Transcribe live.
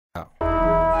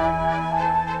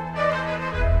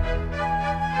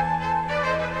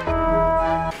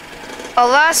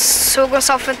Olá, sou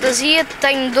Gonçalo Fantasia,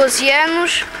 tenho 12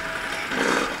 anos.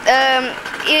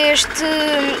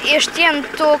 Este ano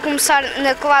estou a começar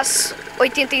na classe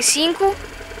 85.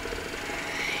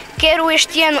 Quero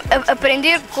este ano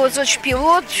aprender com os outros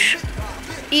pilotos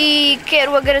e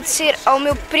quero agradecer ao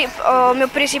meu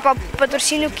principal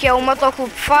patrocínio, que é o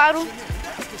Motoclube Faro,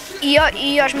 e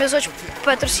aos meus outros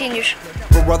patrocínios.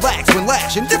 Relax when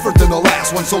lashing, different than the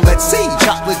last one, so let's see.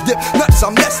 Chocolate dip, nuts,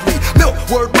 I'm Nestle. Milk,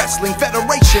 word wrestling,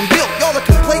 federation built. Y'all are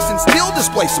complacent, still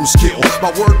display some skill. My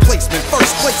word placement,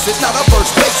 first place it, not a verse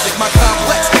basic. My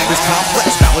complex is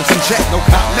complex, balance in check. No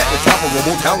comment with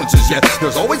comparable talents as yet.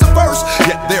 There's always a verse,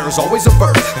 yet there's always a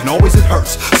verse. And always it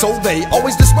hurts, so they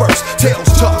always disperse. Tails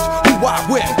tucked, who, why,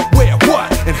 when, where, what,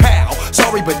 and how.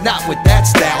 Sorry, but not with that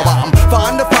style. I'm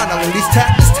fine to finally these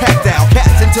tactics tapped out.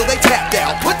 Cats until they tapped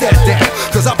out. Put that down,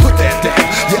 cause I put that down.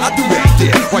 Yeah, I do that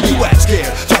there. Why you act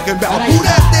scared? Talking about who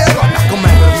that there? I knock 'em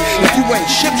out. If you ain't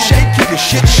ship shape, keep your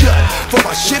shit shut. For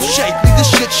my shift shape, leave the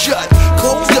shit shut.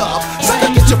 Closed up, so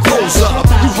I get your clothes up.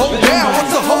 You hold down,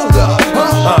 what's the hold up?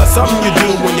 Something you do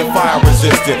when you're fire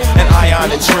resistant and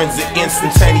ion intrinsic,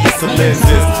 instantaneous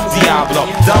lenses.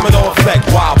 Diablo, domino effect,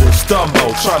 wobble,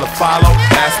 stumble, trying to follow.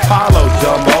 Ask Palo,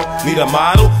 Dumbo. Need a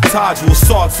model? Todule,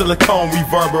 salt, silicone,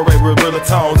 reverberate with realer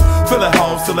tones. Feel it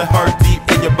home till it hurt deep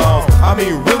in your bones. I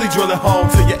mean, really drill it home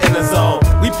till you're in the zone.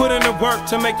 We put in the work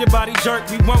to make your body jerk.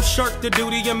 We won't shirk the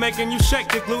duty of making you shake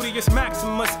the gluteus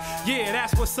maximus. Yeah,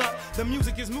 that's what's up. The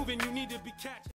music is moving, you need to be catching.